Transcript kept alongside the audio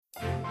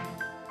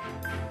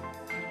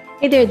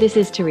Hey there, this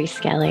is Therese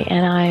Skelly,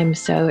 and I am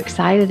so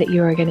excited that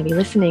you are going to be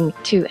listening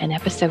to an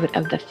episode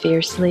of the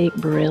Fiercely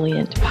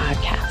Brilliant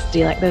podcast. Do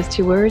you like those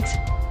two words?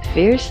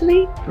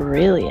 Fiercely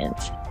Brilliant.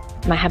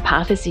 My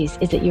hypothesis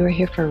is that you are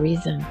here for a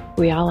reason.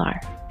 We all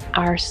are.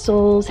 Our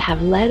souls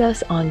have led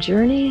us on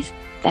journeys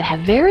that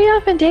have very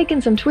often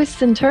taken some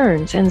twists and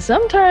turns, and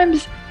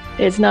sometimes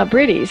it's not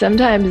pretty.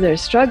 Sometimes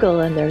there's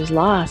struggle and there's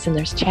loss and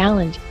there's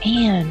challenge,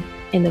 and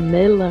in the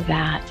middle of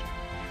that,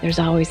 there's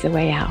always a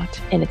way out.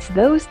 And it's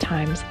those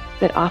times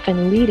that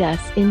often lead us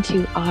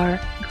into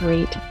our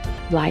great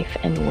life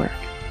and work.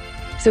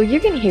 So you're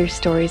going to hear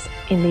stories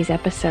in these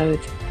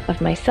episodes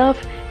of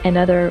myself and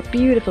other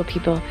beautiful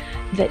people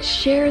that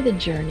share the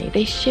journey.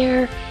 They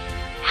share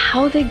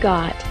how they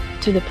got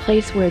to the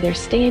place where they're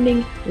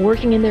standing,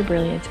 working in their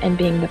brilliance, and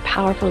being the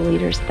powerful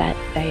leaders that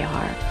they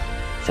are.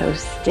 So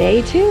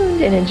stay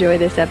tuned and enjoy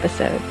this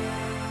episode.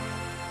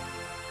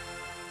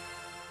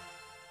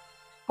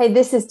 Hey,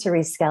 this is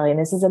Therese Skelly, and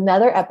this is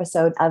another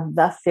episode of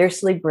the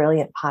Fiercely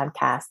Brilliant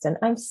podcast. And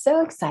I'm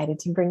so excited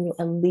to bring you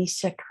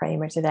Alicia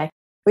Kramer today.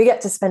 We got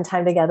to spend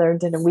time together,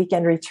 did a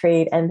weekend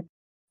retreat, and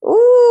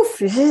oof,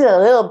 she's a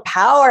little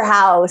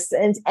powerhouse.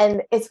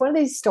 And it's one of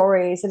these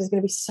stories that is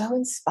going to be so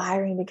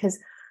inspiring because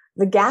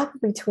the gap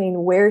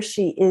between where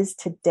she is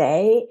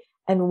today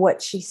and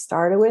what she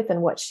started with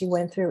and what she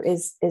went through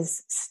is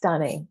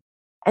stunning.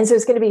 And so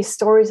it's going to be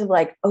stories of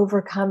like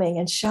overcoming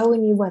and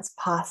showing you what's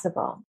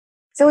possible.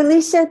 So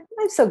Alicia,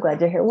 I'm so glad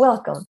you're here.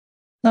 Welcome.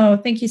 Oh,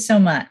 thank you so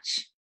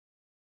much.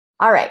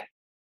 All right.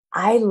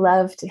 I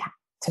love to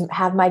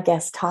have my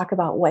guests talk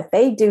about what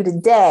they do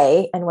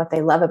today and what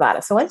they love about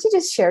it. So why don't you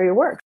just share your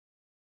work?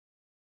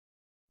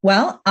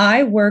 Well,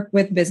 I work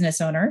with business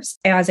owners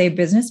as a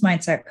business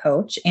mindset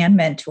coach and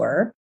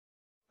mentor.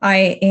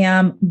 I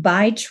am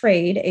by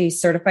trade a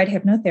certified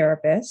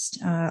hypnotherapist,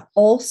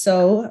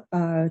 also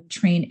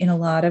trained in a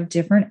lot of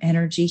different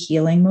energy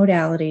healing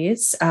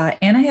modalities.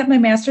 And I have my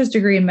master's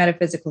degree in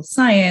metaphysical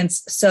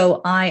science.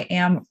 So I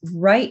am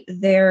right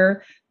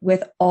there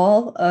with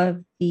all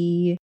of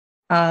the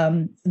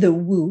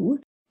woo,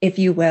 if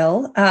you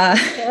will.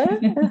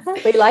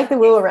 We like the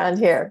woo around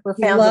here. We're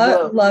fans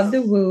of woo. Love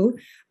the woo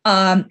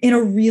in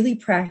a really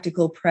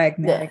practical,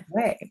 pragmatic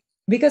way.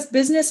 Because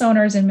business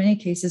owners in many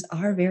cases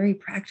are very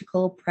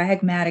practical,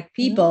 pragmatic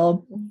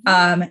people,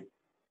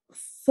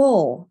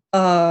 full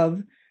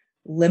of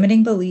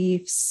limiting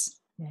beliefs,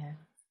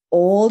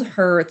 old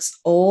hurts,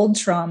 old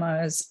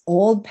traumas,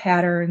 old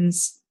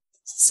patterns,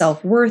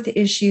 self-worth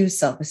issues,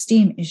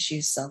 self-esteem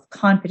issues,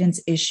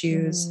 self-confidence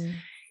issues.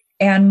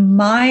 And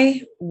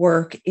my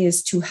work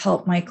is to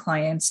help my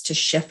clients to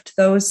shift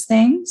those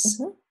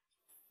things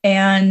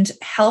and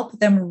help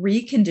them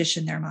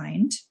recondition their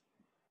mind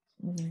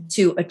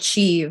to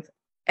achieve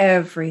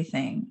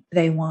everything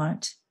they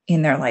want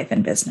in their life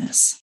and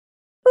business.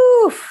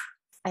 Oof.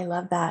 I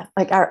love that.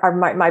 Like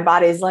my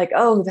body's like,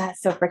 oh,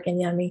 that's so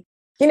freaking yummy.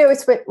 You know,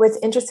 what's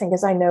interesting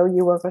because I know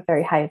you work with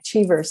very high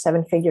achievers,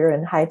 7-figure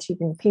and high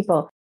achieving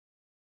people.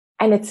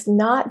 And it's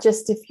not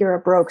just if you're a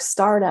broke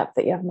startup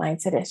that you have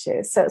mindset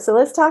issues. So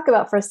let's talk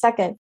about for a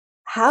second,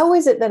 how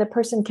is it that a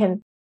person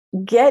can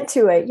get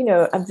to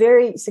a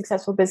very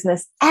successful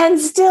business and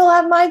still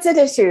have mindset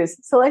issues?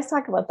 So let's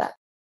talk about that.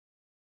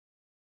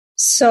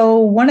 So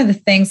one of the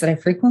things that I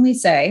frequently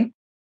say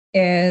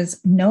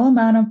is no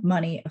amount of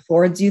money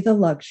affords you the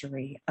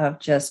luxury of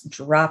just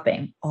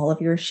dropping all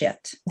of your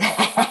shit.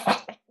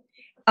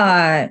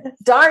 Darn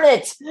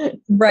it.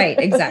 Right,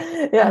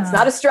 exactly. Yeah, it's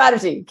not a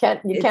strategy.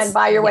 You can't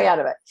buy your way out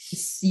of it.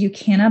 You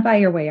cannot buy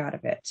your way out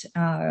of it.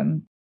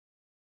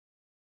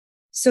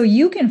 So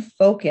you can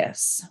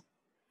focus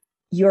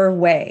your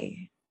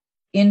way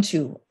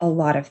into a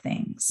lot of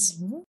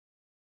things.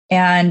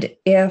 And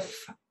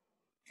if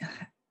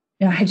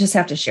I just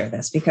have to share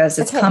this because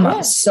it's come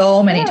up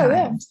so many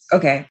times.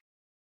 Okay.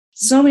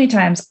 So many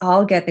times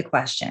I'll get the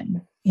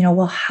question,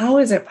 well, how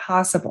is it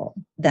possible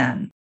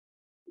then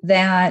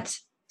that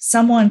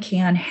someone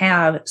can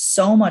have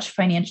so much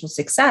financial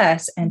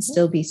success and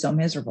still be so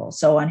miserable,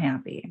 so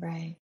unhappy?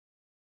 Right.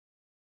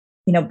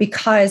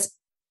 Because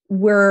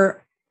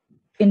we're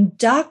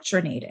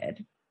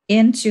indoctrinated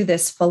into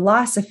this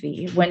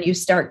philosophy when you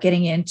start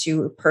getting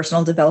into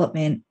personal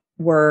development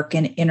work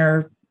and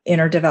inner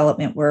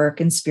development work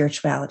and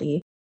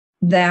spirituality,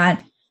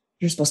 that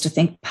you're supposed to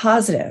think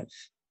positive.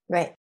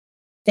 Right.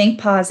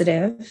 Think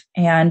positive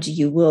and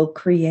you will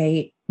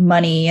create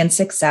money and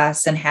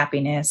success and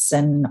happiness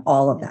and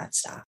all of that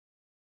stuff.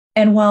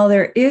 And while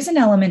there is an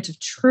element of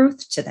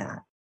truth to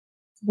that,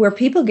 where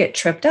people get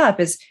tripped up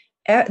is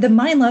the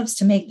mind loves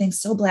to make things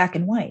so black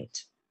and white.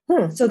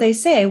 So they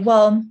say,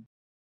 well,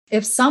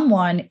 if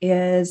someone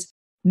is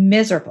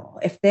miserable,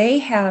 if they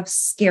have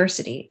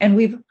scarcity, and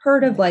we've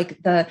heard of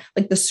like the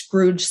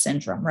Scrooge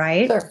syndrome,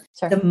 right?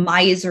 Sure. The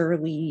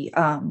miserly,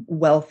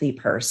 wealthy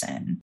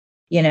person,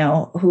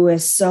 who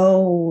is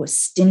so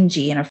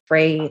stingy and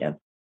afraid of,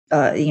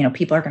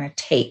 people are going to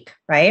take,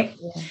 right?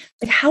 Yeah.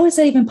 Like, how is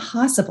that even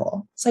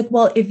possible? It's like,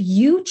 well, if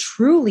you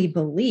truly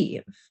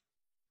believe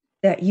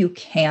that you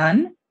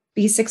can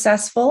be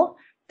successful,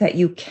 that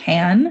you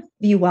can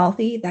be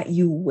wealthy, that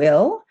you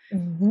will,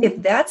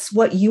 if that's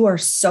what you are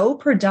so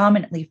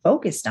predominantly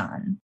focused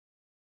on,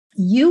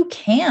 you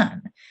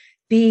can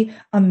be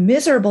a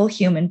miserable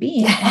human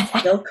being and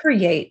still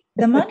create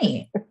the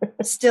money,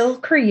 still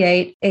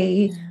create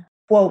a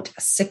quote,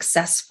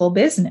 successful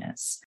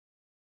business.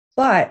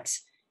 But,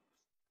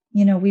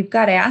 we've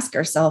got to ask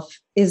ourselves,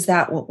 is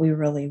that what we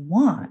really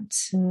want?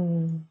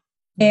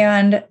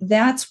 And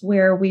that's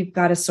where we've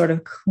got to sort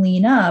of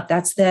clean up.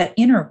 That's the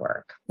inner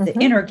work, the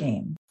inner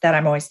game that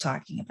I'm always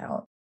talking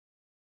about.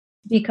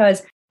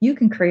 Because you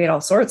can create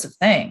all sorts of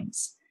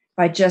things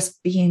by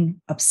just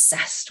being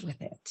obsessed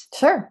with it.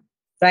 Sure.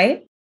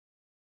 Right?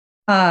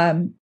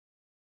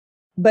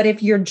 But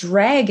if you're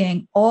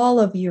dragging all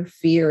of your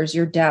fears,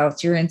 your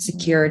doubts, your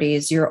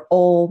insecurities, your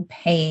old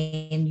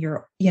pain,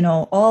 your,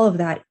 all of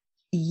that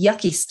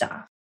yucky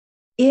stuff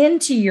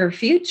into your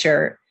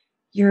future,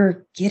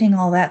 you're getting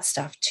all that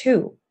stuff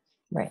too.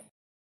 Right.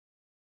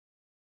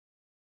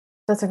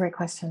 That's a great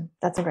question.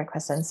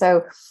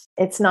 So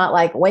it's not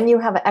like when you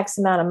have X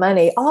amount of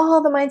money,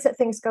 all the mindset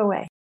things go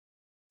away.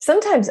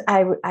 Sometimes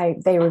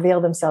they reveal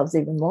themselves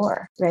even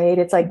more, right?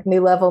 It's like new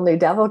level, new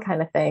devil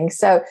kind of thing.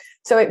 So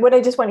what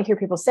I just want to hear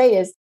people say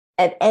is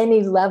at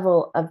any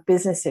level of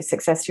business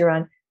success you're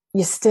on,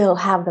 you still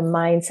have the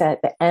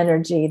mindset, the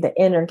energy, the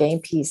inner game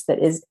piece that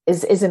is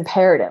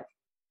imperative,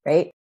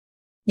 right?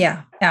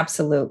 Yeah,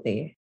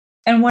 absolutely.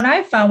 And what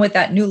I found with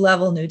that new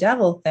level, new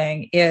devil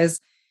thing is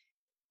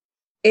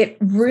it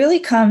really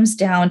comes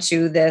down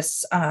to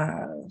this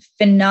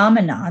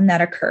phenomenon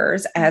that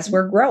occurs as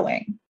we're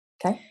growing.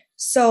 Okay.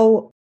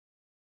 So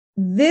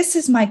this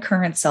is my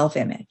current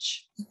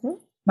self-image.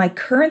 My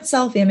current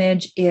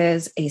self-image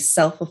is a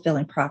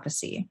self-fulfilling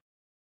prophecy.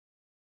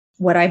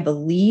 What I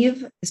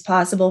believe is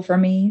possible for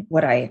me,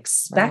 what I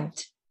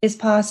expect is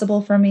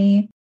possible for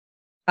me,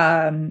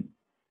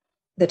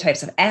 the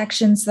types of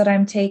actions that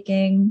I'm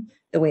taking,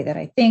 the way that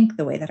I think,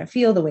 the way that I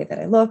feel, the way that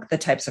I look, the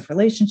types of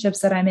relationships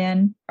that I'm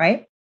in,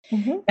 right?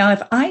 Now,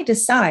 if I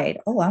decide,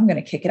 I'm going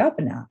to kick it up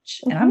a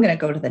notch and I'm going to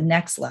go to the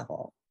next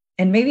level,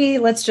 and maybe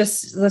let's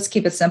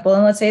keep it simple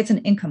and let's say it's an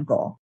income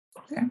goal.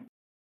 Okay.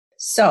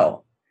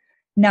 So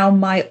now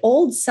my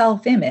old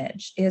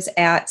self-image is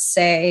at,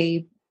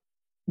 say,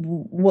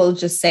 we'll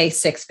just say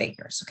 6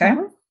 figures. Okay.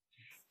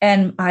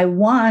 And I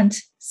want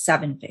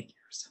 7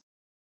 figures.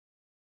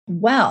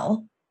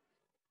 Well,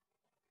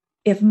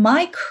 if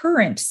my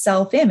current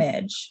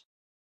self-image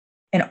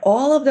and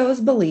all of those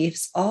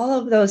beliefs, all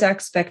of those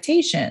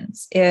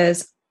expectations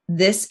is,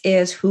 this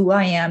is who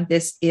I am,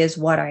 this is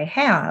what I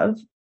have,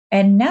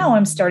 and now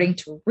I'm starting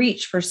to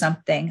reach for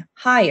something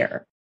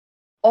higher.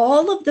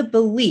 All of the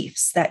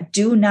beliefs that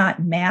do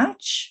not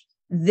match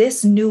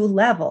this new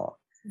level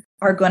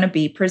are going to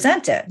be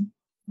presented.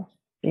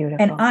 Beautiful.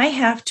 And I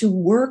have to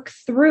work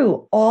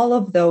through all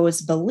of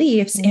those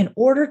beliefs in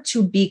order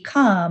to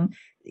become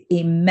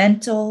a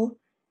mental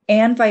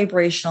and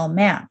vibrational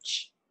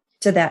match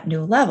to that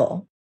new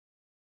level.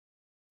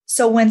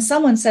 So when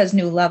someone says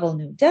new level,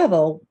 new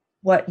devil,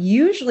 what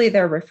usually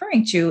they're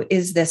referring to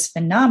is this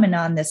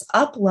phenomenon, this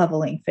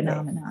up-leveling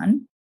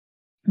phenomenon,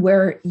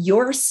 where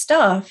your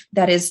stuff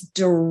that is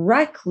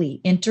directly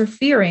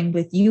interfering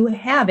with you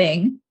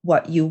having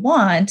what you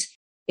want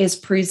is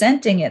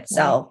presenting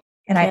itself.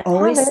 And I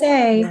always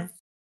say,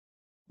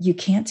 you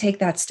can't take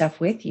that stuff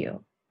with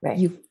you. Right.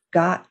 You've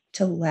got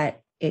to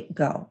let it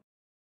go.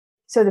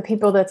 So the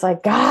people that's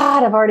like,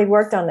 God, I've already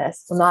worked on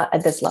this. Well, not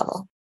at this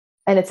level.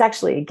 And it's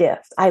actually a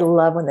gift. I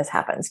love when this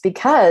happens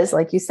because,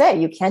 like you say,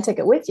 you can't take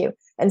it with you.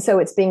 And so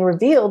it's being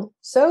revealed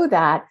so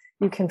that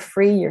you can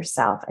free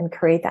yourself and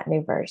create that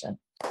new version.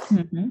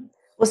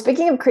 Well,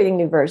 speaking of creating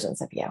new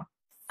versions of you,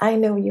 I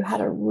know you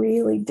had a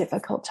really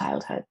difficult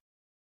childhood.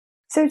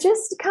 So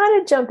just kind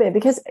of jump in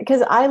because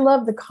I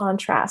love the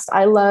contrast.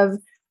 I love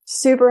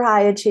super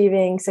high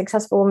achieving,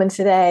 successful woman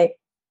today.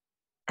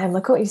 And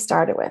look what you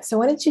started with. So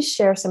why don't you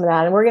share some of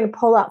that? And we're going to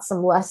pull out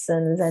some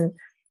lessons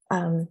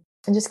and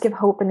just give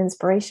hope and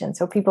inspiration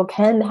so people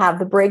can have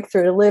the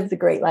breakthrough to live the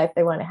great life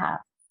they want to have.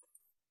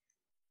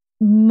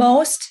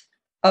 Most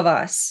of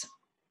us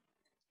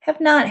have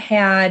not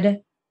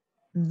had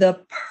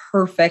the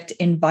perfect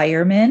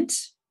environment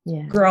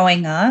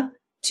growing up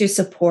to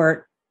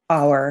support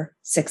our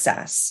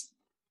success,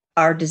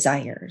 our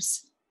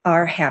desires,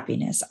 our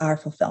happiness, our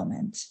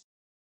fulfillment.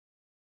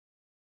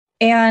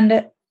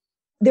 And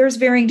there's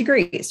varying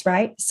degrees,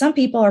 right? Some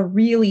people are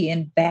really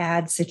in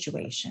bad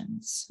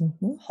situations,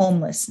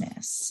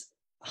 homelessness,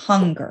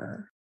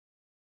 hunger,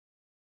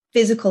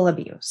 physical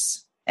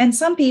abuse. And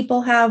some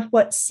people have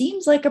what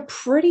seems like a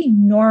pretty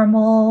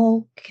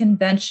normal,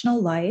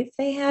 conventional life.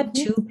 They had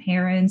 2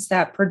 parents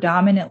that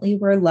predominantly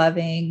were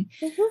loving.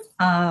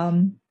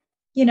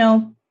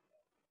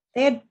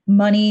 They had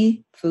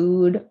money,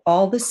 food,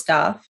 all the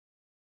stuff.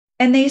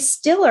 And they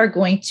still are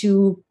going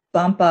to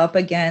bump up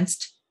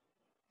against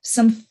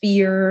some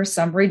fear,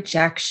 some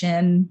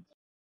rejection.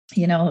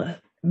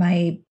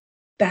 My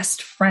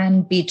best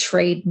friend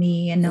betrayed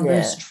me and now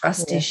there's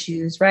trust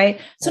issues, right?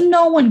 So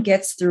no one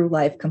gets through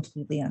life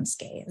completely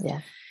unscathed.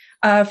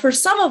 For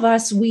some of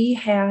us, we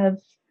have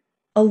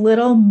a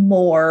little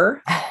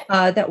more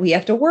that we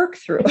have to work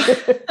through.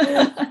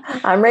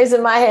 I'm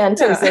raising my hand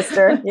too,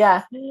 sister.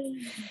 Yeah.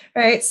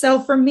 Right.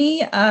 So for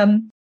me,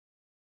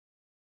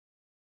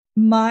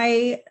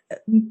 my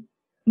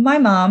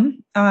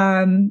mom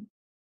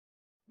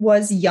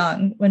was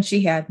young when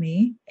she had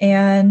me,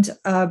 and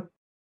a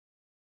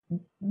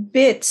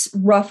bit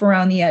rough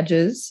around the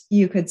edges,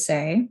 you could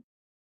say.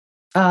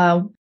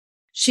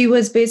 She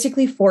was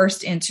basically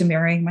forced into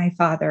marrying my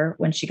father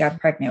when she got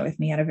pregnant with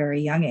me at a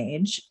very young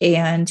age.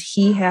 And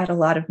he had a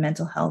lot of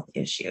mental health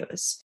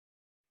issues,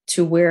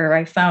 to where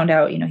I found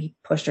out, he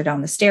pushed her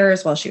down the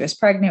stairs while she was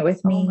pregnant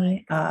with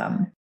me.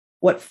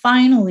 What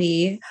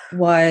finally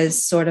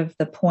was sort of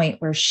the point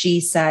where she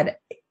said,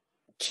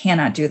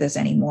 cannot do this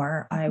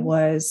anymore. I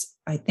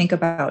think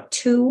about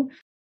 2.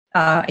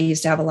 I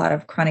used to have a lot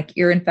of chronic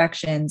ear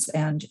infections,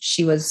 and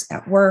she was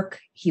at work.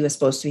 He was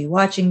supposed to be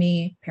watching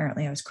me.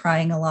 Apparently I was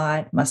crying a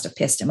lot, must have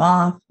pissed him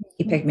off.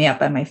 He picked me up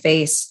by my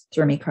face,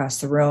 threw me across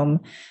the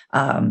room.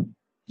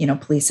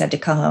 Police had to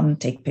come,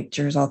 take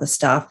pictures, all the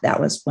stuff.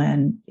 That was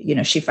when,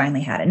 she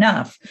finally had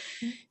enough.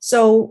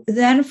 So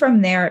then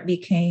from there, it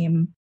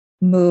became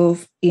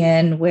move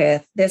in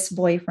with this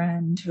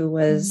boyfriend who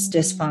was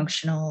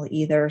dysfunctional,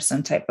 either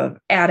some type of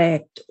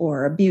addict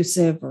or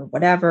abusive or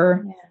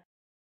whatever. Yeah.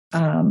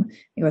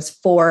 It was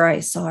 4. I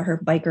saw her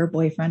biker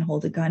boyfriend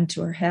hold a gun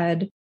to her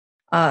head.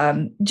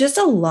 Just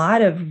a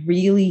lot of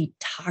really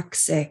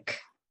toxic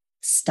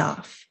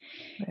stuff.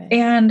 Right.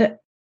 And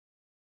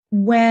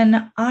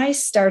when I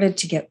started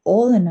to get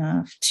old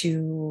enough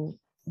to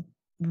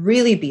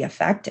really be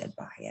affected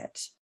by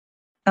it,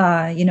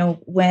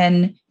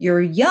 when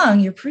you're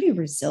young, you're pretty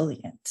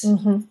resilient.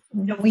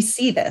 We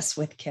see this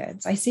with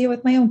kids. I see it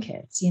with my own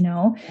kids,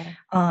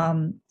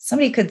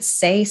 somebody could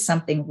say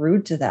something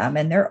rude to them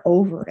and they're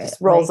over it.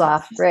 Rolls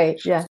off.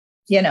 Right. Yeah.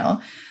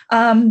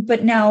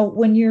 But now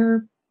when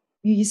you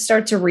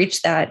start to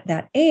reach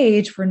that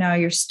age where now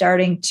you're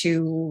starting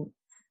to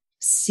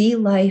see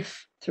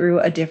life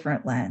through a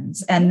different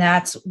lens. And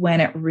that's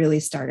when it really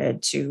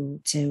started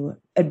to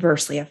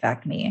adversely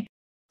affect me.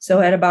 So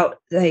at about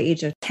the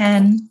age of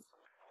 10,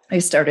 I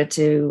started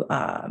to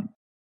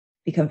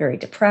become very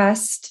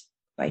depressed.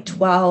 By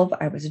 12,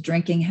 I was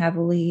drinking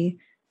heavily,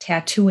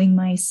 tattooing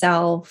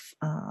myself,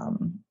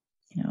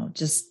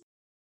 just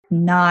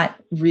not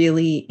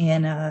really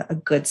in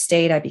a good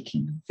state. I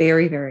became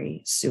very,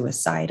 very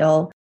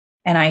suicidal.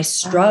 And I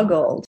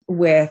struggled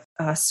with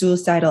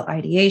suicidal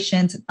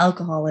ideations and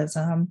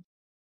alcoholism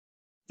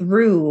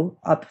through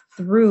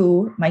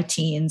my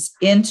teens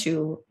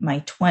into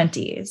my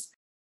 20s.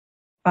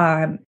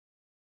 I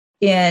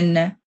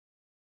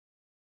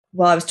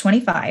was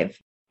 25,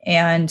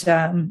 and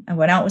I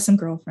went out with some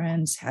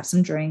girlfriends, had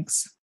some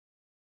drinks,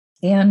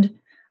 and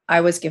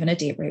I was given a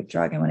date rape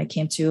drug. And when it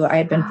came to, I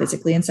had been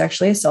physically and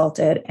sexually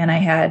assaulted, and I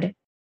had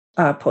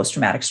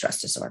post-traumatic stress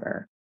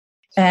disorder.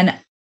 And,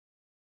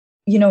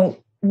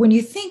 when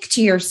you think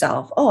to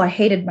yourself, oh, I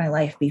hated my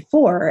life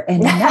before,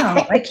 and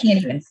now I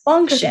can't even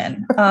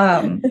function.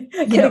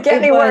 It get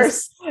any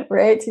worse,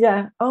 right?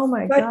 Yeah. Oh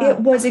my God. But it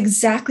was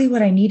exactly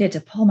what I needed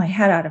to pull my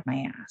head out of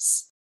my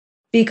ass,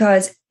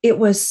 because it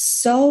was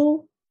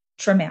so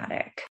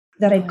traumatic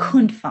that I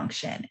couldn't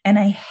function, and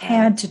I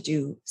had to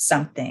do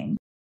something.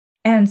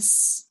 And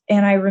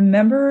I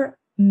remember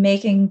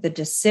making the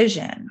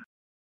decision,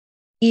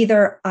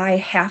 either I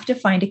have to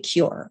find a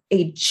cure,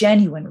 a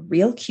genuine,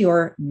 real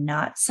cure,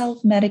 not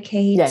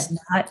self-medicate,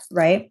 not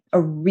right,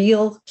 a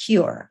real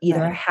cure.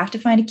 Either I have to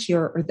find a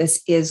cure or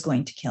this is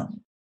going to kill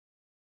me.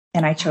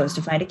 And I chose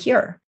to find a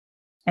cure.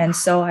 And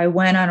so I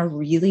went on a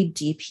really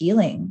deep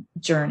healing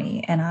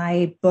journey, and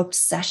I booked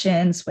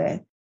sessions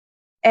with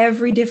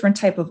every different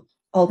type of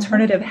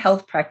alternative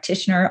health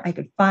practitioner I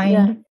could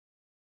find.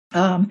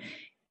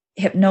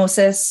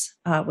 Hypnosis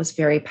was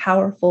very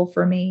powerful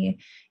for me.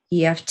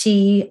 EFT,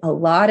 a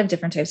lot of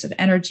different types of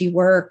energy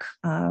work,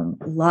 a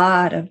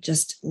lot of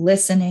just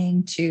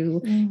listening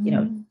to,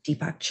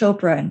 Deepak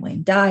Chopra and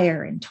Wayne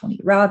Dyer and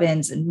Tony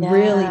Robbins, and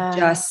really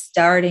just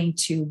starting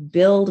to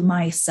build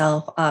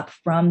myself up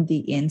from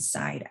the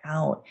inside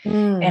out.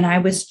 And I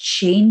was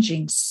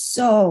changing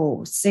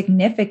so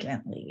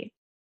significantly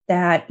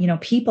that,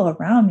 people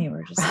around me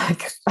were just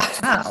like,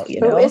 wow,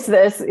 who is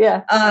this?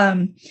 Yeah.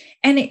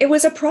 And it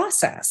was a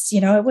process,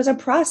 it was a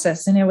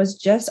process, and it was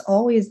just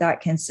always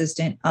that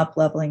consistent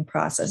up-leveling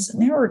process.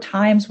 And there were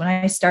times when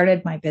I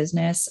started my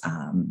business,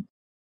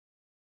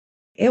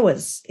 it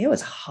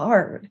was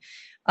hard.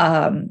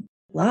 A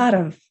lot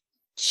of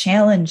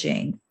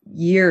challenging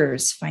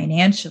years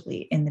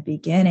financially in the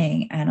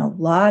beginning, and a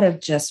lot of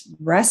just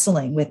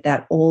wrestling with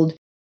that old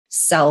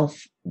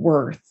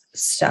self-worth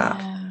stuff.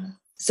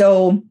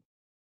 So,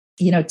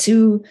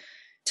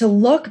 to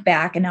look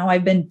back, and now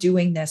I've been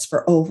doing this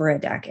for over a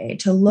decade,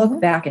 to look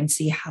back and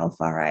see how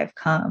far I've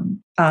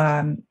come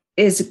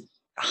is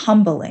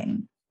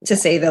humbling, to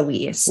say the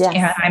least. Yes,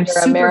 and I'm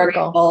super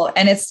grateful.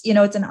 And it's,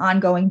 it's an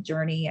ongoing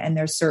journey, and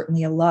there's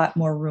certainly a lot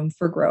more room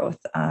for growth.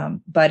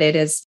 But it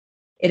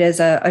it is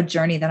a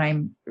journey that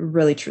I'm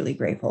really, truly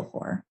grateful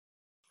for.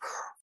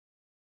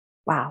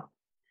 Wow.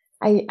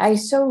 I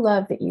so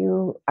love that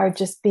you are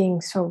just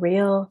being so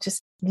real.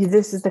 Just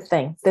this is the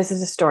thing. This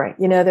is a story.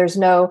 There's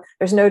no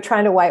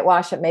trying to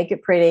whitewash it, make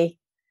it pretty.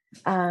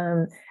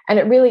 And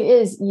it really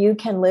is, you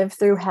can live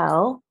through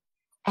hell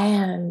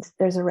and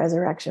there's a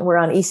resurrection. We're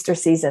on Easter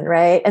season,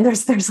 right? And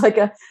there's like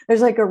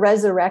a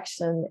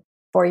resurrection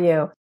for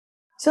you.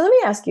 So let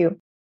me ask you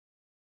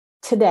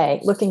today,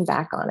 looking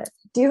back on it,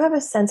 do you have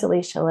a sense,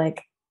 Alicia,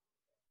 like,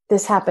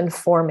 this happened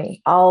for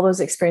me? All those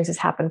experiences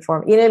happened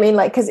for me. You know what I mean?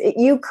 Like, because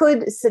you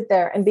could sit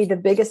there and be the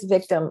biggest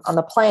victim on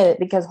the planet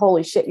because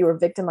holy shit, you were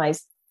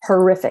victimized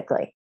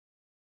horrifically.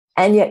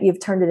 And yet you've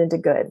turned it into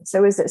good.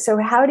 So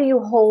how do you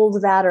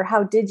hold that, or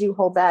how did you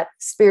hold that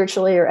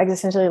spiritually or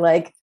existentially?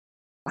 Like,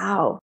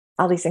 wow,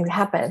 all these things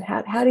happen.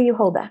 How do you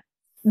hold that?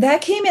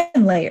 That came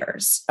in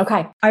layers.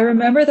 Okay. I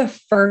remember the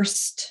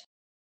first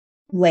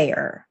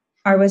layer.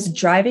 I was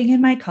driving in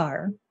my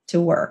car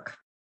to work,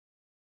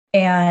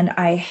 and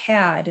I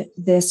had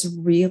this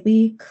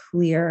really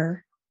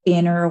clear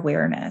inner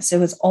awareness. It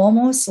was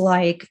almost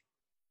like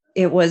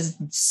it was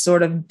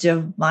sort of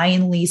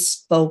divinely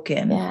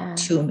spoken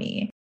to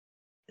me,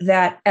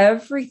 that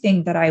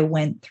everything that I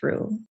went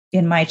through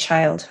in my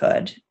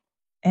childhood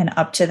and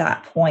up to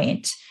that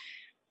point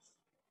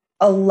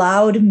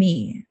allowed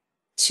me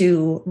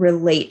to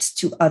relate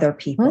to other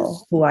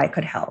people who I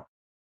could help.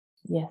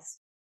 Yes.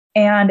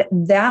 And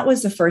that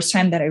was the first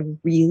time that I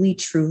really,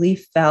 truly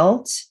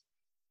felt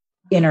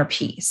inner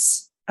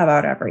peace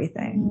about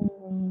everything.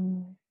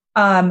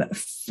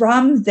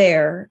 From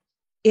there,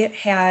 it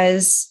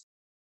has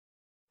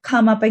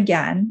come up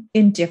again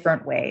in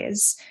different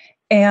ways.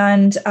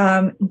 And,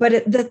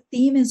 but the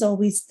theme is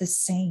always the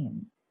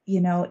same.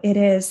 It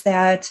is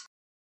that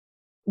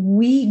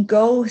we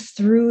go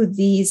through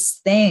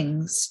these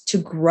things to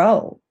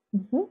grow.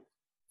 Mm-hmm.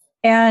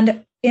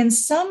 And in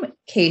some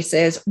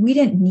cases, we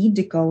didn't need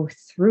to go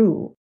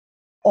through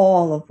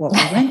all of what we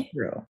went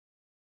through.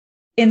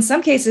 In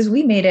some cases,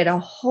 we made it a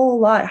whole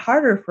lot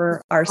harder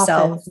for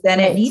ourselves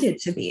than it needed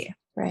to be.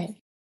 Right.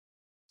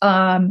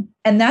 And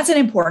that's an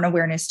important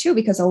awareness too,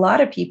 because a lot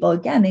of people,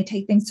 again, they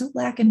take things so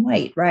black and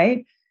white,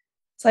 right?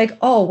 It's like,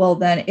 oh, well,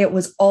 then it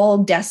was all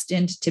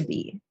destined to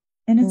be.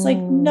 And it's like,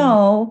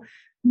 no,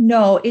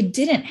 it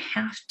didn't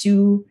have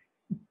to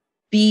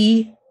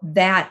be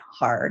that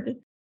hard.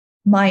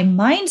 My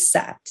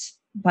mindset,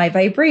 my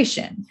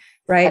vibration,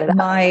 right?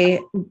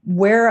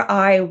 Where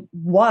I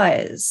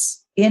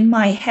was in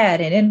my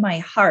head and in my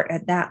heart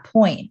at that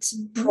point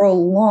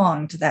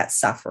prolonged that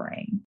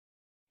suffering.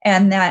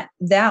 And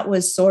that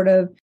was sort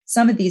of,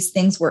 some of these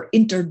things were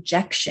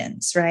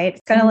interjections, right?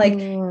 It's kind of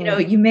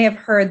like, you may have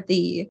heard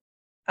the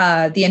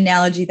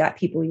analogy that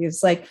people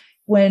use, like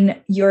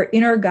when your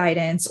inner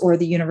guidance or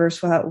the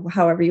universe,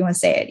 however you want to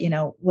say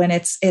it, when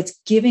it's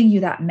giving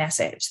you that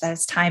message that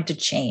it's time to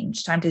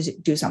change, time to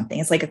do something.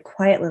 It's like a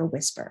quiet little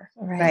whisper,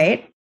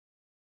 right?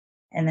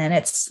 And then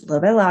it's a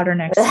little bit louder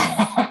next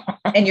time.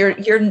 And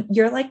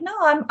you're like,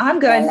 no, I'm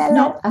good.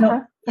 No,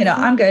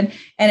 I'm good.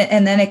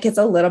 And then it gets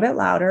a little bit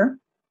louder.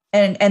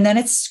 And then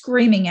it's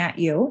screaming at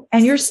you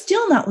and you're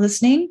still not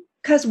listening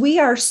because we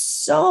are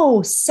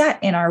so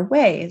set in our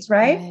ways,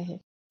 right?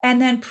 And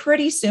then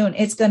pretty soon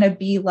it's going to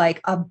be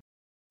like a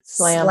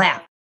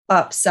slap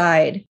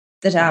upside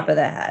the top of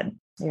the head.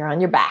 You're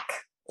on your back.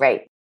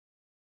 Right.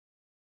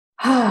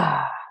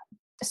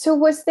 So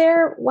was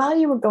there, while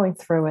you were going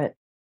through it,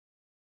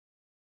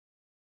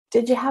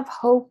 did you have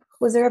hope?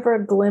 Was there ever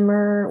a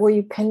glimmer? Were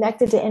you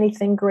connected to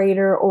anything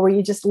greater, or were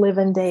you just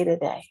living day to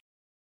day?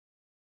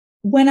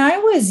 When I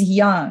was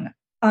young,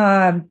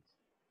 I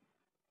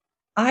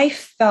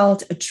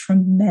felt a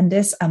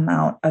tremendous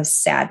amount of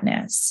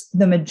sadness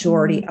the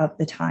majority of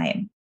the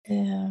time.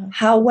 Yeah.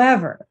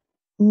 However,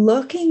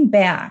 looking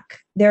back,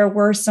 there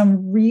were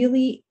some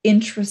really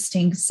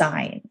interesting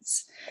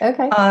signs.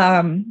 Okay.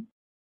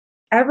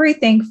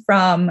 Everything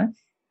from,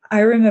 I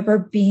remember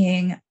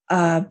being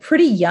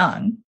pretty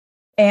young,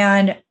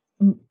 and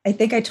I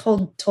think I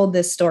told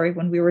this story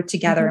when we were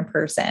together in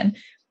person.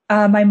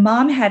 My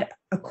mom had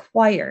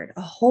acquired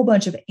a whole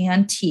bunch of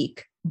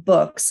antique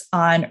books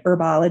on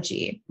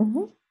herbology.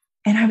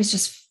 And I was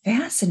just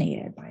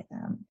fascinated by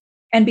them.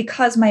 And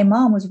because my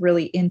mom was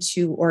really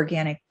into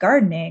organic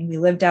gardening, we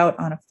lived out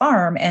on a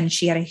farm and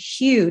she had a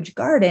huge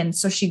garden.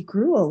 So she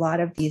grew a lot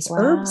of these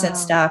herbs and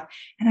stuff.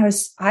 And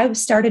I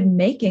started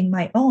making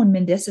my own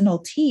medicinal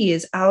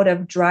teas out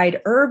of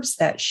dried herbs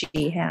that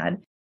she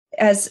had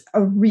as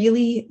a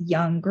really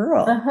young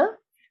girl.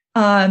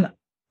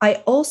 I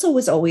also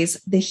was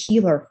always the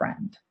healer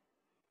friend.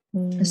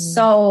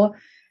 So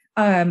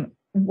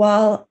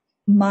while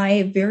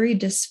my very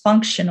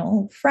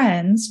dysfunctional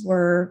friends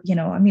were,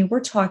 we're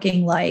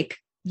talking like,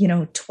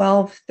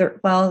 12,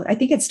 I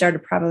think it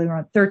started probably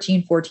around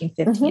 13, 14,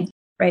 15,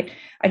 right?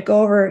 I'd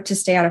go over to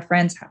stay at a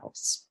friend's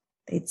house.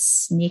 We'd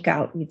sneak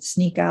out. And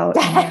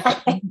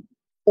an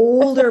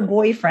older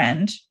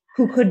boyfriend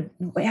who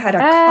had a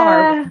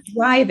car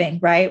driving,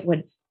 right,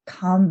 would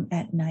come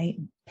at night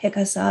and pick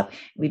us up.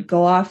 We'd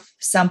go off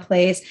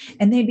someplace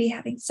and they'd be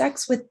having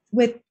sex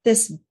with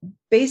this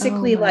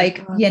basically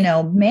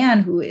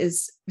man who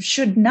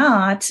should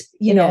not,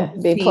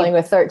 be playing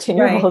with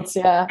 13-year-olds.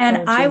 Right. Yeah.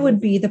 And I would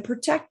be the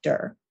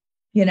protector,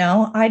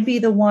 I'd be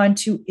the one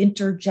to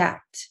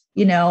interject,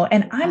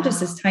 and I'm just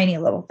this tiny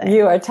little thing.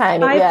 You are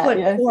tiny. I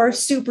put 4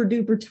 super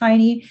duper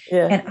tiny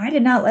and I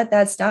did not let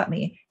that stop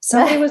me.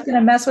 Somebody was going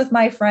to mess with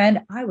my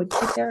friend. I would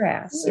kick their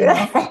ass.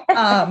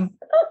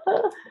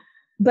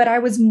 But I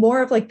was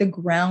more of like the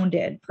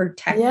grounded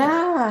protector.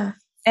 Yeah.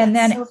 And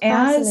then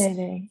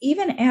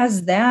even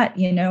as that,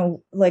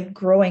 like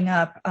growing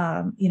up,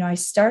 I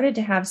started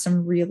to have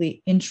some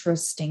really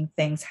interesting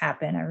things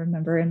happen. I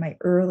remember in my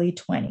early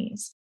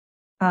 20s,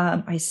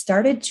 I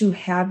started to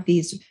have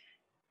these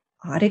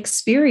odd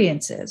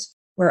experiences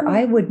where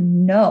I would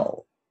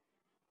know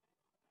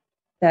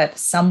that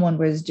someone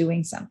was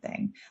doing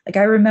something. Like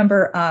I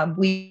remember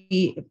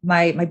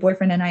my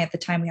boyfriend and I at the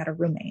time, we had a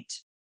roommate,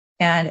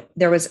 and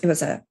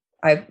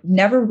I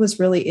never was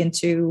really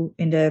into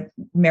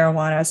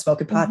marijuana,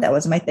 smoking pot. Mm-hmm. That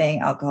was my thing.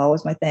 Alcohol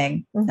was my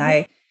thing. Mm-hmm.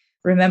 I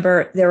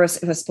remember it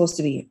was supposed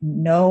to be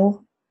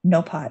no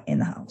pot in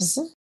the house.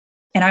 Mm-hmm.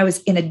 And I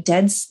was in a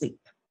dead sleep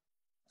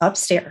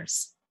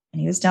upstairs and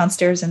he was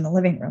downstairs in the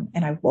living room.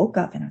 And I woke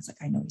up and I was like,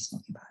 I know he's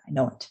smoking pot. I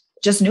know it.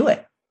 Just knew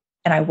it.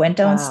 And I went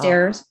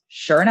downstairs, wow.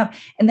 Sure enough.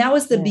 And that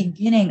was the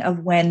beginning of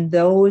when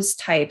those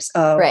types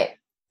of like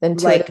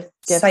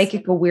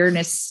psychic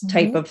awareness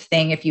type of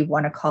thing, if you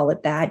want to call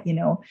it that,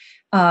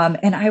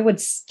 and I would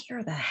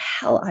scare the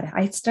hell out of it.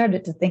 I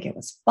started to think it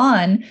was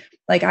fun.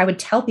 Like I would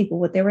tell people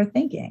what they were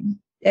thinking.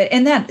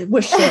 And that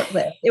was short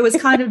lived. It was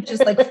kind of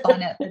just like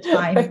fun at the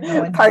time.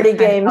 And party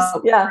games.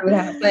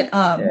 Yeah.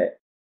 But,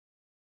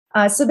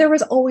 so there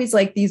was always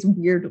like these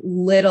weird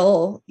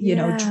little,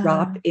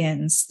 drop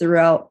ins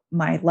throughout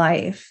my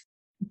life.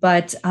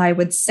 But I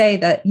would say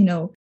that,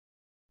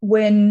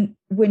 when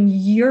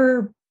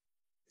you're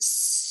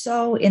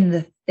so in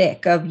the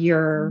thick of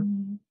your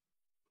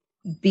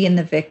being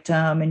the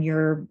victim and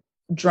your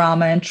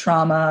drama and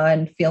trauma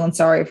and feeling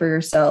sorry for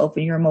yourself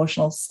and your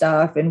emotional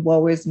stuff and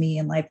woe is me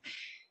in life,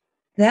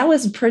 that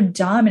was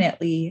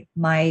predominantly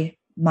my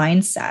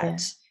mindset. Yeah.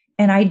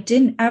 And I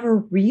didn't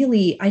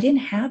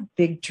have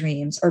big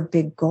dreams or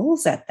big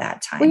goals at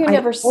that time. Well, you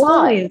never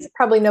saw it.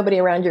 Probably nobody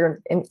around you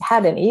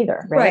had it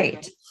either.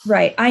 Right.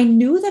 I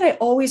knew that I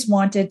always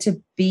wanted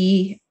to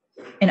be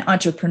an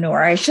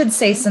entrepreneur. I should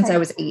say since I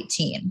was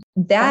 18,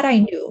 that I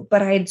knew,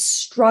 but I had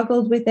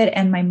struggled with it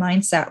and my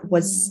mindset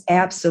was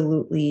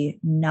absolutely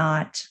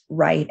not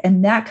right.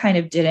 And that kind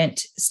of didn't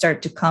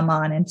start to come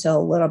on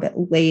until a little bit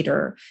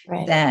later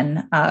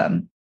than,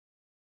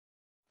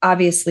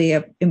 obviously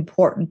an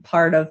important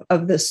part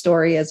of the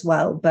story as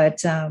well.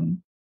 But,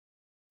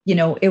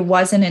 it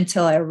wasn't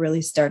until I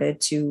really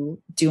started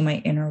to do my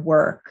inner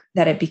work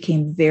that it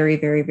became very,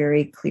 very,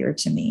 very clear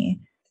to me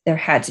there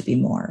had to be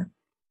more.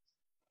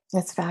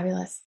 That's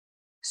fabulous.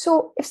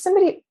 So if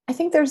somebody, I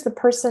think there's the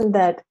person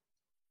that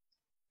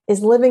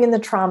is living in the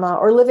trauma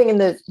or living in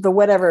the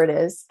whatever it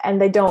is, and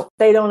they don't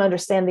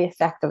understand the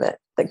effect of it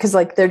because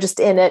like they're just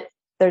in it.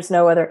 There's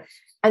no other.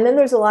 And then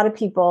there's a lot of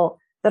people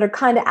that are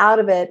kind of out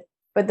of it,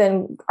 but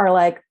then are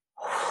like,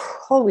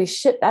 holy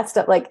shit, that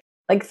stuff. Like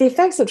the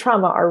effects of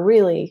trauma are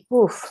really,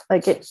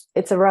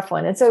 it's a rough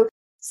one. And so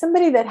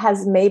somebody that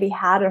has maybe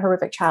had a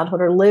horrific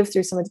childhood or lived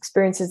through some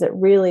experiences that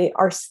really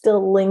are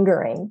still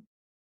lingering,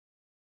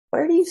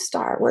 where do you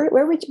start?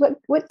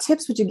 What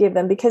tips would you give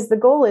them? Because the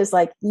goal is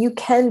like, you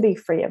can be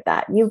free of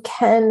that. You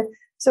can.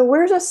 So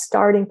where's a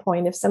starting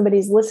point if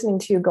somebody's listening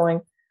to you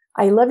going,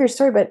 I love your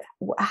story, but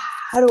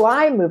how do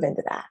I move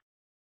into that?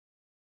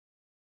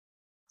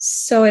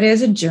 So it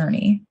is a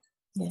journey.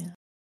 Yeah.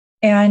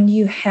 And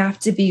you have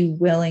to be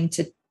willing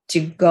to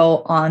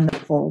go on the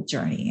full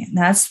journey. And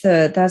that's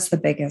the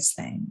biggest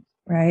thing.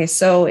 Right.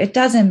 So it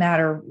doesn't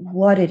matter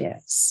what it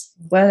is,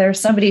 whether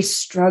somebody's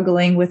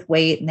struggling with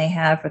weight and they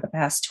have for the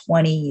past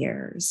 20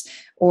 years,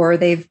 or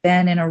they've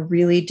been in a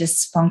really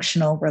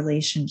dysfunctional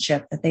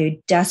relationship that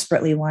they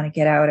desperately want to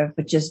get out of,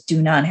 but just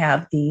do not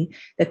have the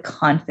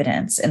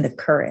confidence and the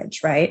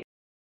courage. Right.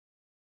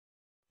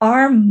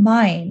 Our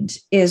mind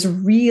is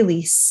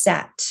really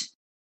set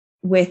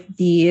with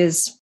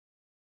these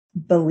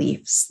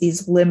beliefs,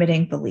 these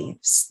limiting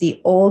beliefs, the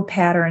old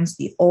patterns,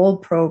 the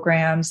old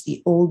programs,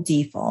 the old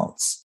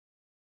defaults.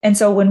 And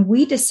so when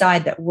we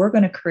decide that we're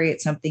going to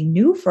create something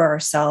new for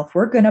ourselves,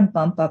 we're going to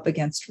bump up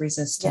against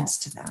resistance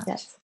to that.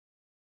 Yes.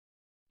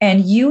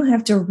 And you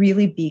have to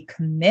really be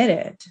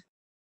committed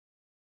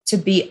to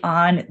be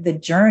on the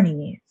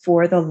journey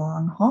for the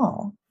long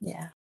haul.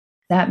 Yeah.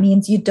 That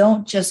means you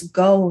don't just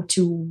go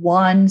to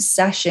one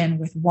session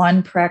with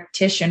one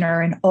practitioner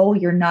and,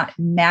 you're not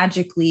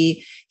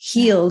magically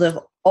healed of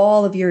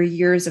all of your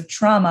years of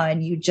trauma.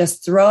 And you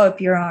just throw up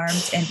your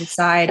arms and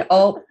decide,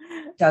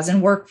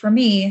 doesn't work for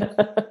me.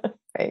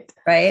 Right.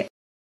 Right.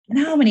 And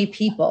how many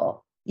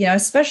people,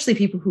 especially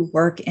people who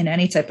work in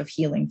any type of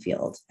healing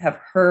field have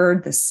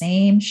heard the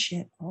same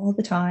shit all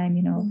the time,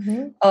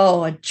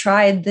 oh, I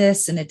tried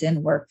this and it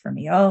didn't work for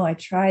me. Oh, I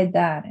tried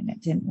that and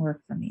it didn't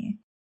work for me.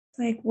 It's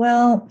like,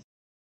 well,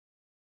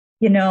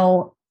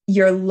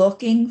 you're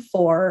looking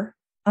for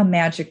a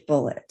magic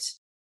bullet.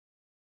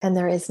 And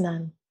there is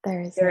none.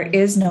 There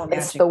is no magic.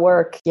 It's the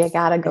work. You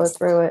got to go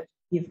through it.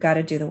 You've got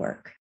to do the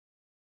work.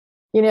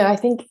 I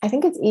think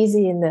it's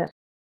easy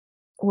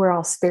we're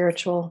all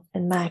spiritual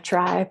in my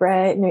tribe,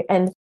 right?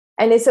 And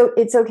it's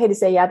okay to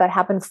say, yeah, that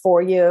happened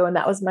for you. And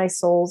that was my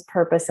soul's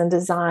purpose and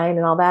design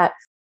and all that.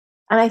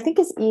 And I think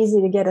it's easy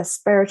to get a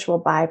spiritual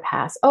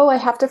bypass. Oh, I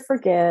have to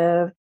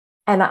forgive.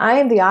 And I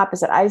am the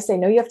opposite. I say,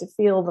 no, you have to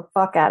feel the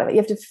fuck out of it. You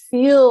have to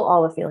feel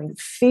all the feelings,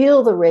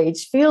 feel the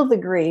rage, feel the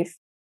grief,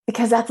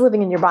 because that's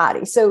living in your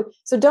body. So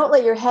don't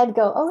let your head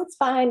go, oh, it's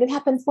fine. It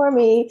happened for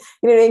me.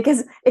 You know what I mean?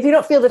 Because if you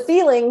don't feel the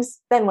feelings,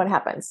 then what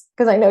happens?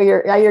 Because I know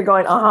you're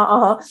going,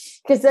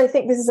 because I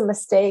think this is a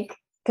mistake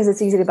because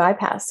it's easy to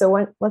bypass.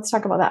 So let's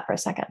talk about that for a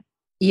second.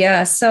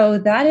 Yeah. So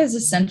that is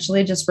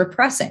essentially just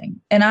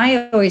repressing. And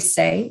I always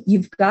say,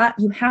 you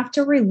have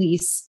to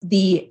release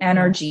the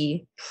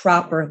energy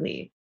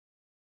properly.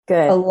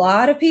 Good. A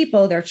lot of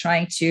people, they're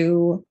trying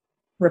to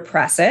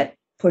repress it,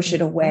 push it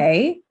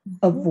away,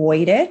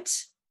 avoid it,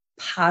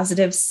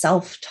 positive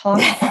self-talk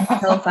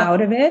yourself out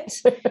of it,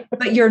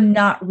 but you're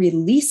not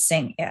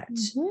releasing it.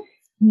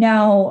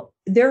 Now,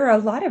 there are a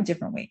lot of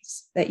different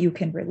ways that you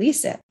can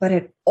release it, but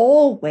it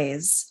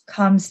always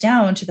comes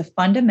down to the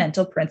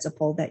fundamental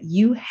principle that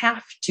you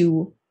have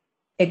to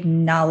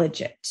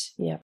acknowledge it.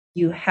 Yeah.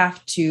 You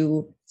have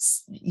to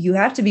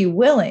be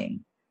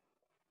willing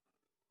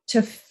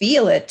to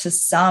feel it to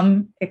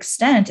some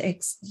extent.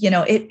 It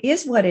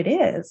is what it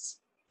is.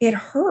 It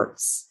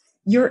hurts.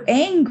 You're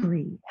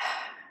angry.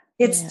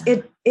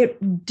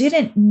 It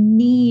didn't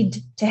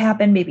need to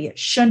happen. Maybe it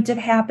shouldn't have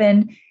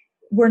happened.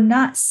 We're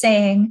not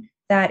saying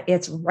that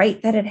it's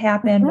right that it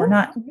happened. We're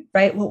not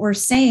right. What we're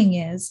saying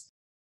is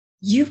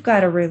you've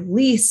got to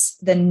release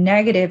the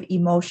negative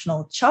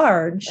emotional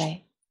charge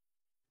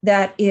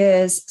that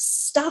is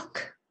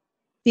stuck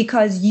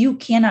because you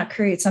cannot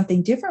create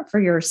something different for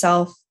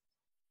yourself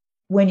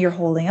when you're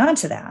holding on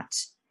to that.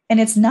 And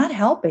it's not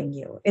helping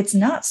you. It's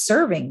not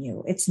serving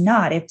you. It's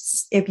not.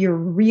 If you're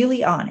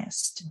really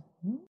honest,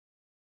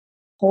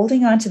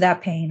 holding on to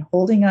that pain,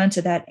 holding on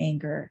to that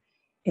anger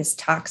is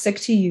toxic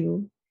to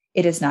you.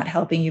 It is not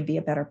helping you be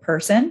a better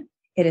person.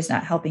 It is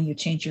not helping you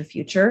change your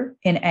future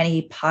in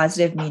any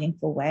positive,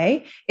 meaningful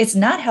way. It's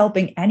not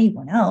helping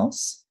anyone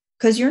else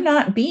because you're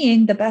not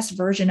being the best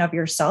version of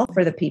yourself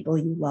for the people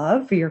you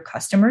love, for your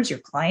customers, your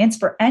clients,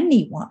 for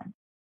anyone.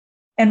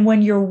 And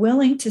when you're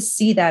willing to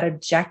see that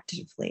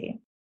objectively,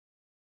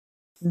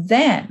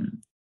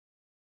 then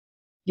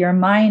your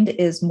mind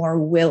is more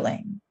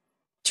willing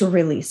to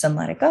release and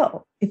let it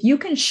go. If you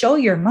can show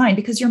your mind,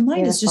 because your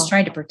mind is just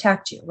trying to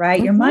protect you,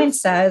 right? Your mind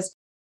says,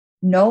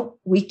 no,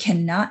 we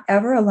cannot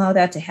ever allow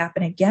that to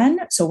happen again.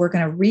 So we're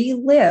going to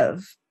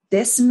relive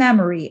this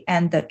memory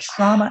and the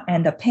trauma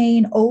and the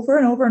pain over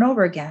and over and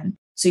over again.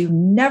 So you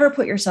never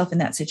put yourself in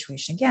that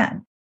situation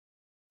again.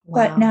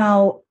 Wow. But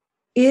now,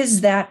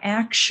 is that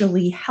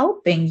actually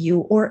helping you,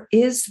 or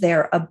is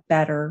there a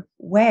better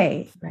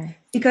way? Right.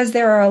 Because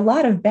there are a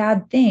lot of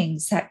bad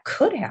things that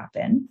could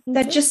happen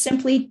that just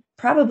simply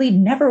probably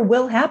never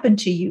will happen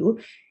to you.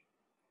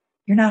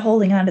 You're not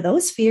holding on to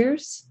those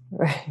fears.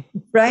 Right.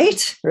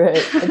 Right? Right.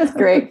 It's a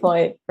great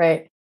point.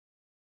 Right.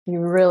 You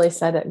really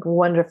said it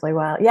wonderfully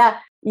well. Yeah.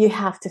 You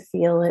have to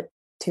feel it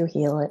to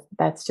heal it.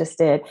 That's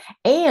just it.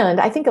 And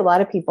I think a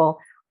lot of people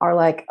are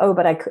like, oh,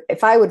 but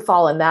if I would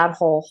fall in that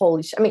hole,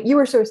 you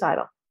were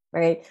suicidal,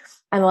 right?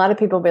 And a lot of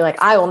people will be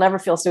like, I will never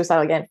feel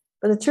suicidal again.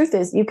 But the truth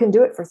is you can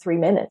do it for 3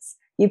 minutes.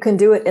 You can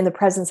do it in the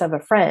presence of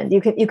a friend.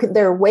 You can,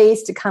 there are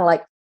ways to kind of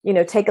like,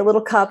 take a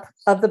little cup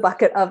of the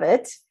bucket of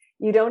it.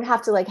 You don't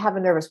have to like have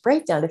a nervous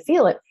breakdown to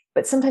feel it,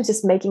 but sometimes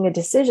just making a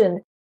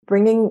decision,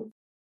 bringing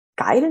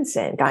guidance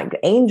in,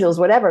 angels,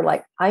 whatever,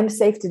 like I'm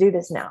safe to do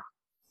this now.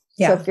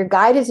 Yeah. So if you're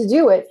guided to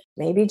do it,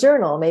 maybe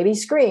journal, maybe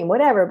scream,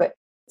 whatever, but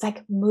it's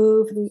like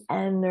move the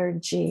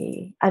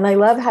energy. And I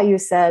love how you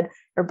said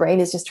your brain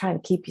is just trying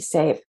to keep you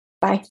safe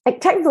by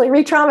technically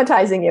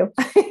re-traumatizing you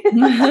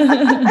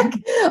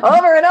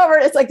over and over.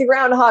 It's like the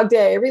Groundhog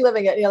Day,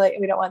 reliving it. You're like,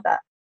 we don't want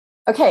that.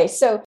 Okay.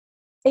 So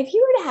if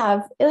you were to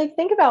have,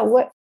 think about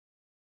what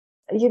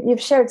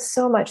you've shared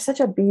so much,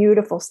 such a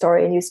beautiful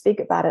story, and you speak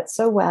about it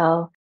so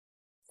well.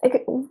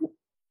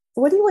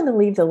 What do you want to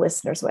leave the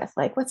listeners with?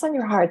 Like, what's on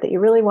your heart that you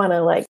really want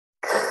to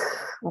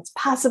what's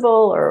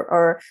possible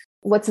or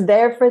what's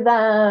there for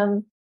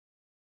them?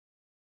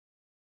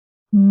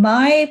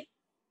 My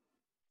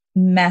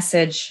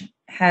message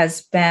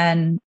has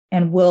been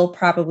and will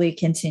probably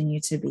continue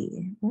to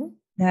be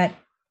that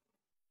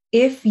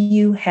if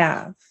you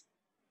have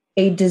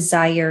a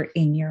desire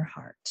in your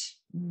heart,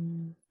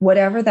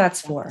 whatever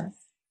that's for,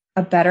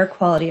 a better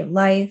quality of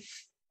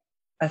life,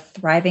 a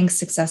thriving,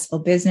 successful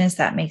business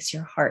that makes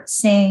your heart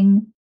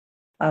sing,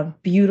 a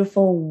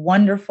beautiful,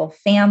 wonderful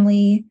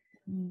family,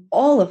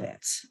 all of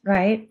it,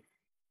 right?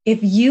 If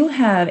you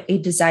have a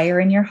desire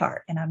in your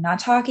heart, and I'm not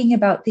talking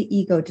about the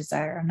ego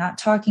desire, I'm not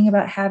talking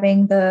about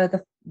having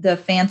the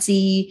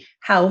fancy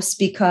house,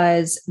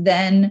 because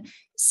then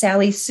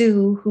Sally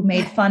Sue, who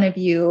made fun of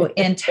you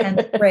in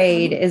 10th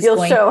grade, is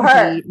going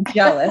to be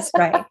jealous,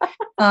 right?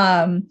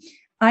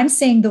 I'm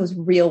saying those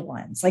real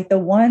ones, like the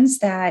ones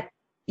that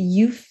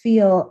you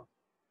feel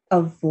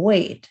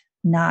avoid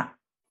not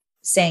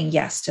saying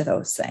yes to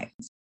those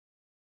things.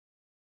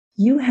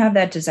 You have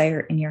that desire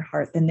in your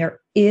heart, then it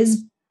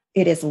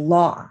is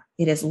law.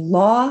 It is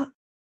law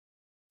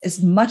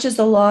as much as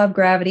the law of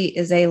gravity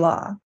is a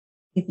law.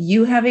 If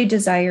you have a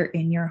desire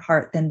in your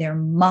heart, then there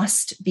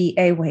must be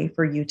a way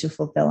for you to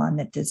fulfill on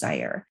that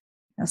desire.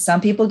 Now,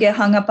 some people get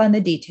hung up on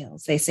the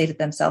details. They say to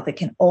themselves, it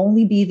can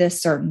only be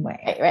this certain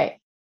way.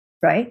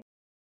 Right?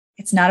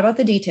 It's not about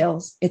the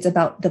details. It's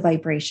about the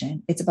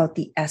vibration. It's about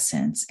the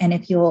essence. And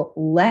if you'll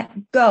let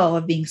go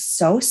of being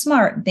so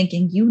smart and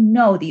thinking,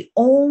 the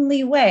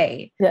only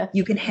way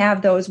you can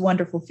have those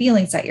wonderful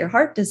feelings that your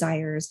heart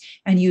desires,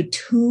 and you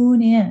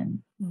tune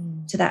in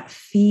to that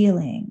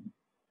feeling,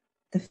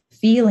 the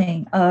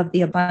feeling of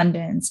the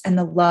abundance and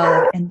the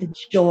love and the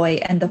joy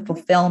and the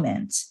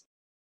fulfillment,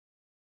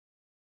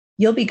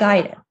 you'll be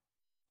guided.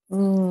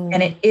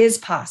 And it is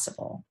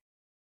possible.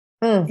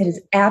 It is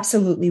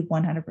absolutely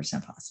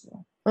 100%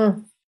 possible.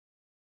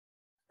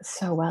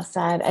 So well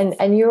said.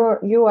 And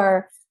you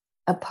are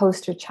a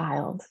poster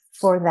child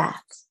for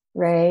that,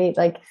 right?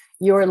 Like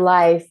your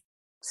life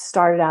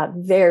started out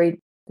very,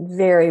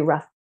 very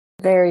rough,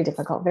 very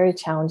difficult, very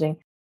challenging.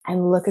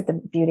 And look at the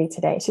beauty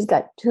today. She's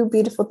got 2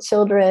 beautiful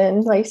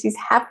children. Like she's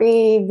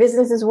happy,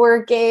 business is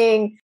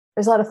working.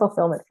 There's a lot of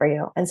fulfillment for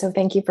you. And so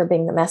thank you for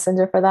being the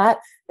messenger for that.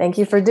 Thank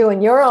you for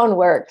doing your own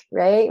work,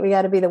 right? We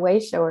got to be the way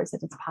showers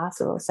if it's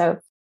possible. So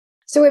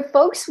if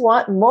folks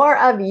want more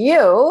of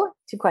you,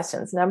 2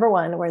 questions. Number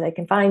 1, where they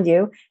can find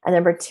you. And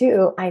number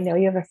 2, I know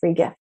you have a free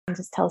gift.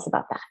 Just tell us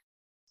about that.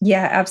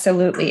 Yeah,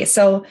 absolutely.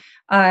 So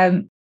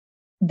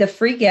the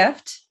free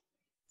gift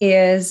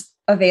is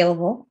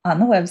available on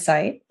the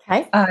website.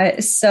 Okay.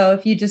 So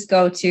if you just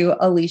go to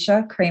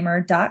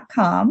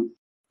AliciaKramer.com,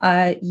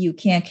 you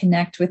can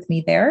connect with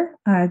me there.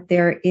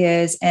 There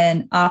is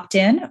an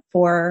opt-in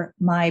for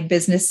my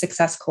business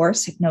success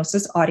course,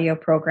 Hypnosis Audio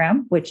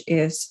Program, which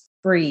is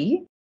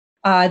free.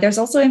 There's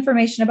also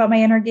information about my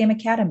Inner Game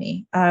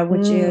Academy,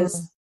 which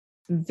is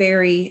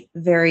very,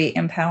 very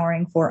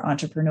empowering for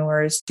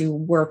entrepreneurs to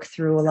work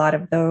through a lot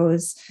of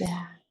those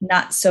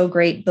not so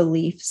great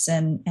beliefs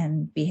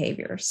and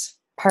behaviors.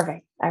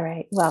 Perfect. All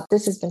right. Well,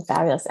 this has been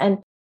fabulous. And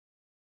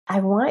I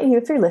want you,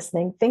 if you're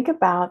listening, think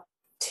about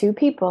 2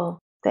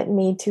 people that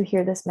need to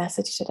hear this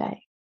message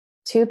today.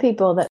 2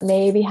 people that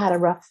maybe had a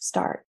rough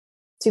start.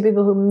 2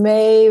 people who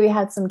maybe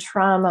had some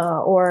trauma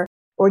or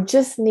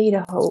just need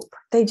a hope.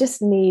 They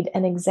just need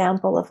an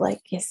example of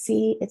like, you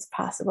see, it's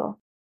possible.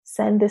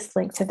 Send this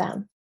link to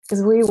them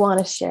because we want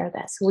to share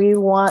this. We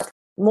want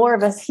more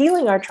of us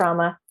healing our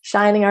trauma,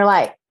 shining our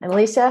light. And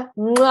Alicia,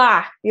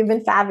 you've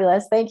been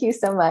fabulous. Thank you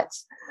so much.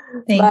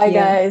 Bye,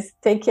 guys.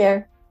 Take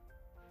care.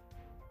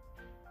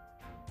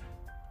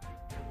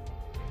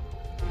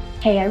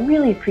 Hey, I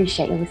really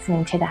appreciate you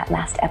listening to that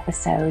last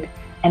episode.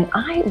 And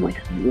I would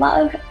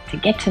love to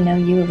get to know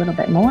you a little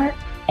bit more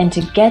and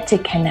to get to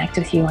connect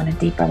with you on a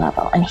deeper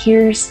level. And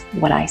here's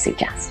what I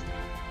suggest.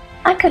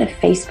 I've got a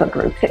Facebook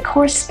group that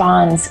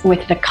corresponds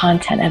with the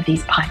content of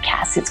these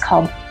podcasts. It's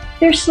called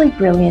Fiercely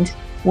Brilliant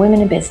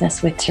Women in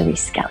Business with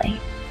Therese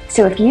Skelly.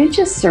 So if you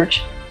just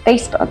search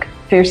Facebook,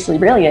 Fiercely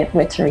Brilliant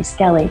with Therese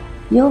Skelly,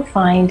 you'll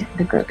find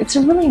the group. It's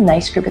a really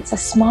nice group. It's a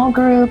small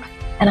group,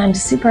 and I'm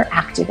super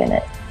active in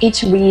it.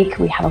 Each week,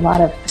 we have a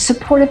lot of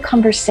supportive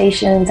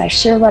conversations. I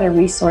share a lot of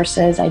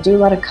resources. I do a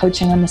lot of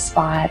coaching on the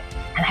spot,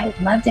 and I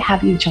would love to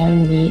have you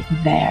join me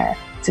there.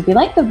 So if you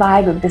like the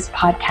vibe of this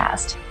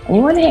podcast and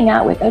you want to hang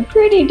out with a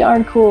pretty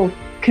darn cool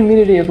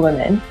community of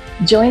women,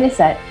 join us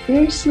at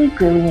Fiercely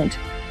Brilliant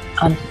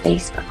on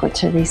Facebook with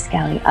Therese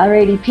Skelly.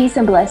 Alrighty, peace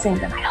and blessings,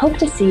 and I hope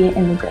to see you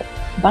in the group.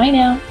 Bye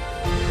now.